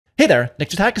Hey there,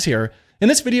 Nick is here. In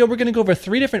this video, we're going to go over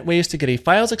 3 different ways to get a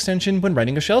files extension when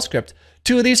writing a shell script.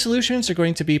 2 of these solutions are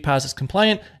going to be POSIX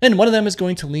compliant, and one of them is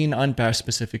going to lean on bash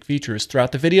specific features.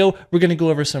 Throughout the video, we're going to go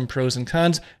over some pros and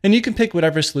cons, and you can pick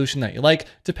whatever solution that you like,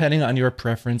 depending on your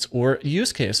preference or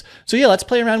use case. So yeah, let's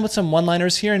play around with some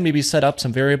one-liners here and maybe set up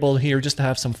some variable here just to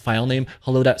have some file name,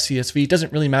 hello.csv. It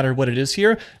doesn't really matter what it is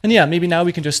here. And yeah, maybe now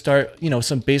we can just start,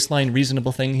 some baseline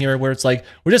reasonable thing here where it's like,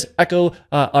 we're just echo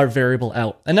our variable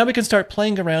out. And now we can start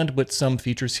playing around with some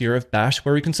features here of bash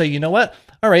where we can say, you know what?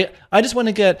 All right, I just want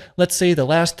to get, let's say, the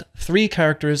last 3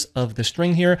 characters of the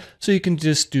string here. So you can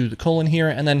just do the colon here,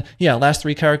 and then, yeah, last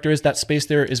 3 characters. That space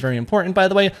there is very important, by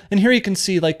the way. And here you can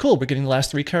see, like, cool, we're getting the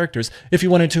last 3 characters. If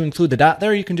you wanted to include the dot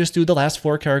there, you can just do the last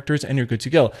 4 characters, and you're good to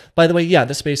go. By the way, yeah,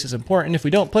 the space is important. If we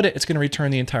don't put it, it's going to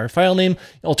return the entire file name.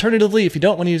 Alternatively, if you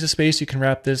don't want to use a space, you can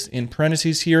wrap this in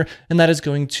parentheses here, and that is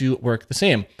going to work the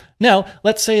same. Now,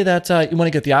 let's say that you want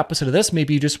to get the opposite of this.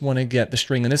 Maybe you just want to get the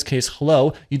string, in this case,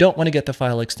 hello. You don't want to get the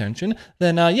file extension.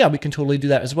 Then, yeah, we can totally do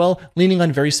that as well, leaning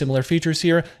on very similar features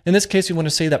here. In this case, we want to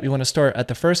say that we want to start at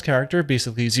the first character,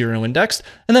 basically 0 indexed.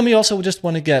 And then we also just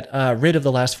want to get rid of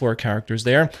the last 4 characters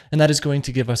there. And that is going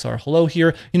to give us our hello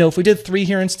here. If we did 3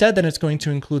 here instead, then it's going to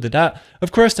include the dot.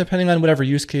 Of course, depending on whatever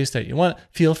use case that you want,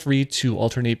 feel free to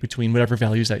alternate between whatever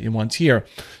values that you want here.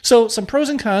 So some pros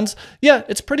and cons. Yeah,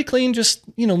 it's pretty clean, just,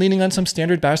 leaning on some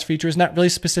standard bash features, not really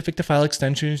specific to file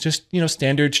extensions, just,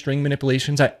 standard string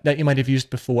manipulations that you might have used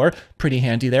before. Pretty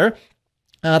handy there.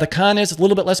 The con is a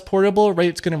little bit less portable, right?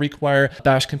 It's going to require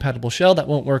bash compatible shell that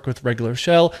won't work with regular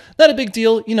shell. Not a big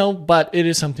deal, but it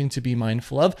is something to be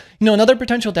mindful of. Another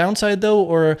potential downside though,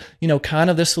 or, con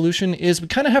of this solution is we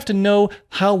kind of have to know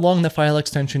how long the file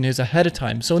extension is ahead of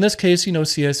time. So in this case,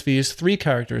 CSV is 3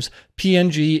 characters,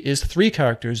 PNG is 3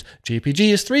 characters, JPG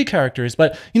is 3 characters,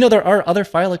 but there are other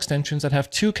file extensions that have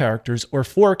 2 characters or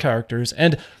 4 characters.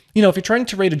 And if you're trying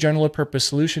to write a general purpose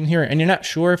solution here and you're not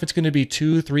sure if it's going to be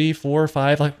 2, 3, 4,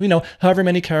 5, like, however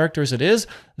many characters it is,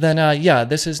 then yeah,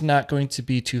 this is not going to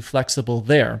be too flexible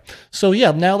there. So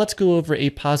yeah, now let's go over a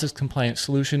POSIX compliant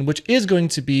solution, which is going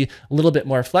to be a little bit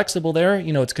more flexible there.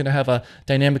 It's going to have a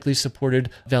dynamically supported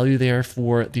value there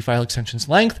for the file extension's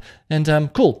length.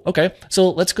 And cool. Okay, so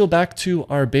let's go back to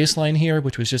our baseline here,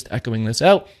 which was just echoing this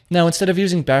out. Now, instead of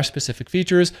using bash specific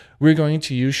features, we're going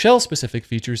to use shell specific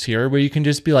features here, where you can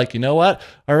just be like, you know what?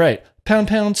 All right, #*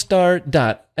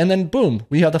 dot, and then boom,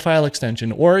 we have the file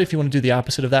extension. Or if you want to do the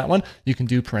opposite of that one, you can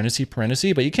do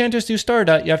parenthesis, but you can't just do *.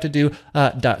 You have to do .*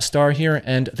 here,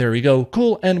 and there we go.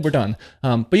 Cool, and we're done.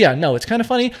 But yeah, no, it's kind of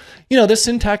funny. This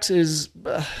syntax is,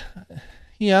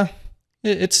 yeah.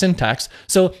 It's syntax.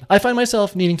 So I find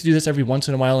myself needing to do this every once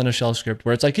in a while in a shell script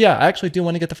where it's like, yeah, I actually do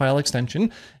want to get the file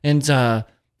extension. And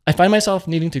I find myself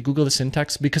needing to Google the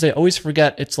syntax because I always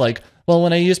forget. It's like, well,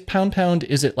 when I use ##,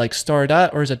 is it like *.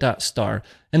 Or is it .*?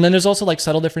 And then there's also like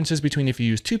subtle differences between if you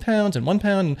use 2 pounds and 1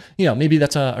 pound. And, maybe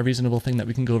that's a reasonable thing that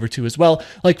we can go over too as well.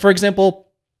 Like, for example,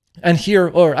 and here,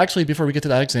 or actually before we get to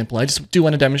that example, I just do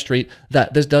want to demonstrate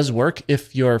that this does work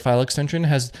if your file extension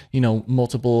has,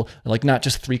 multiple, like not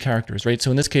just 3 characters, right?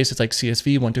 So in this case, it's like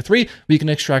CSV 1 to 3. We can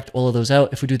extract all of those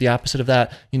out. If we do the opposite of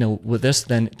that, with this,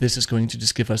 then this is going to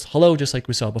just give us hello, just like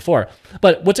we saw before.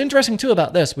 But what's interesting too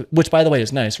about this, which by the way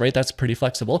is nice, right? That's pretty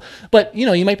flexible. But, you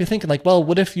might be thinking like, well,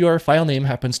 what if your file name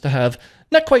happens to have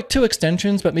not quite 2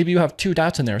 extensions, but maybe you have 2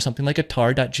 dots in there, something like a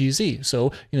tar.gz.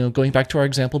 So, going back to our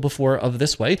example before of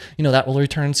this way, that will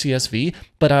return CSV.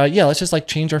 But yeah, let's just like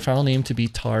change our file name to be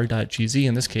tar.gz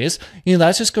in this case.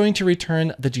 That's just going to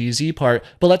return the GZ part.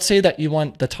 But let's say that you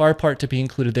want the tar part to be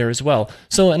included there as well.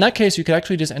 So in that case, you could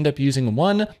actually just end up using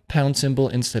 1 pound symbol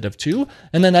instead of 2.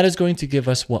 And then that is going to give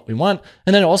us what we want.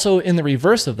 And then also in the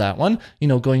reverse of that one,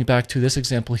 going back to this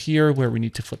example here where we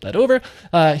need to flip that over,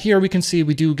 here we can see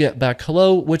we do get back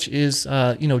hello, which is,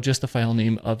 just the file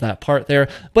name of that part there.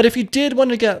 But if you did want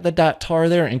to get the .tar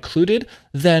there included,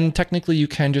 then technically you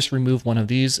can just remove one of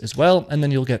these as well, and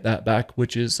then you'll get that back,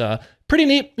 which is pretty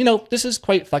neat. This is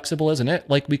quite flexible, isn't it?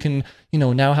 Like we can,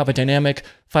 now have a dynamic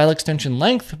file extension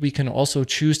length. We can also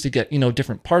choose to get,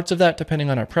 different parts of that depending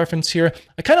on our preference here.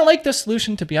 I kind of like this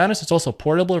solution, to be honest. It's also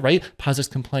portable, right? POSIX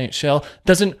compliant shell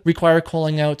doesn't require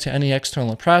calling out to any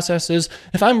external processes.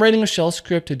 If I'm writing a shell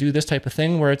script to do this type of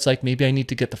thing where it's like, maybe I need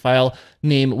to get the file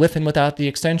name with and without the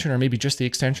extension, or maybe just the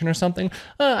extension or something,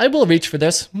 I will reach for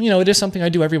this. It is something I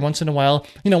do every once in a while.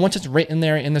 Once it's written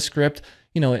there in the script,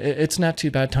 it's not too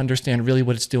bad to understand really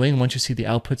what it's doing once you see the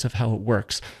outputs of how it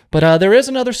works. But there is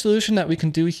another solution that we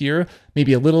can do here,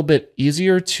 maybe a little bit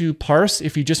easier to parse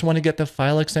if you just want to get the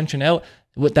file extension out.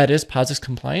 What that is POSIX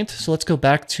compliant. So let's go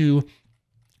back to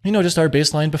just our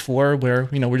baseline before where,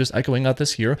 we're just echoing out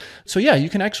this here. So yeah, you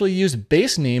can actually use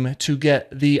basename to get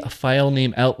the file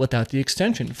name out without the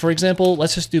extension. For example,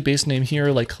 let's just do basename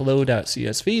here like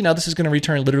hello.csv. Now this is going to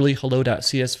return literally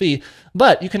hello.csv,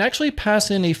 but you can actually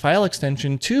pass in a file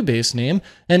extension to basename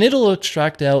and it'll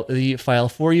extract out the file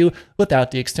for you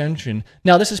without the extension.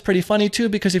 Now this is pretty funny too,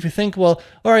 because if you think, well,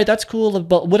 all right, that's cool,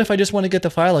 but what if I just want to get the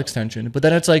file extension? But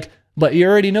then it's like, but you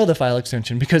already know the file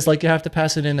extension because like you have to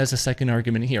pass it in as a second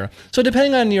argument here. So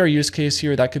depending on your use case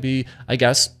here, that could be, I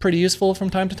guess, pretty useful from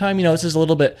time to time. This is a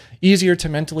little bit easier to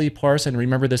mentally parse and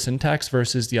remember the syntax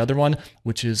versus the other one,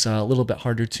 which is a little bit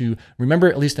harder to remember,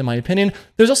 at least in my opinion.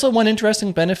 There's also one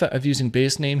interesting benefit of using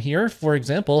basename here. For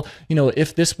example,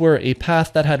 if this were a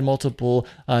path that had multiple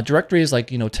directories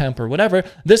like, temp or whatever,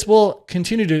 this will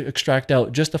continue to extract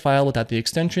out just the file without the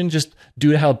extension, just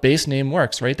due to how basename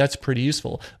works, right? That's pretty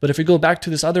useful. But if we go back to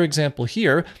this other example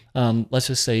here, let's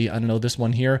just say, I don't know, this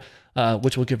one here,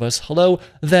 which will give us hello,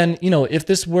 then, if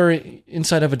this were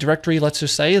inside of a directory, let's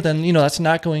just say, then, that's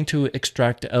not going to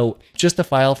extract out just the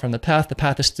file from the path. The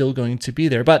path is still going to be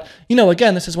there. But,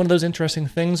 again, this is one of those interesting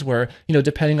things where,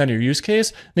 depending on your use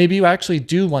case, maybe you actually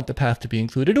do want the path to be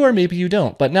included, or maybe you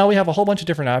don't. But now we have a whole bunch of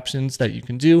different options that you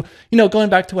can do. Going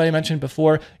back to what I mentioned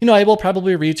before, I will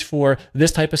probably reach for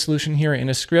this type of solution here in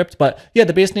a script. But yeah,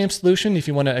 the basename solution, if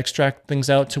you want to extract things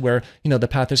out to where, the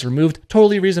path is removed,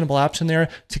 totally reasonable option there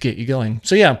to get you going.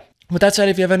 So yeah, with that said,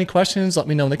 if you have any questions, let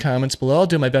me know in the comments below. I'll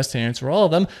do my best to answer all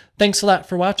of them. Thanks a lot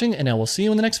for watching, and I will see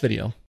you in the next video.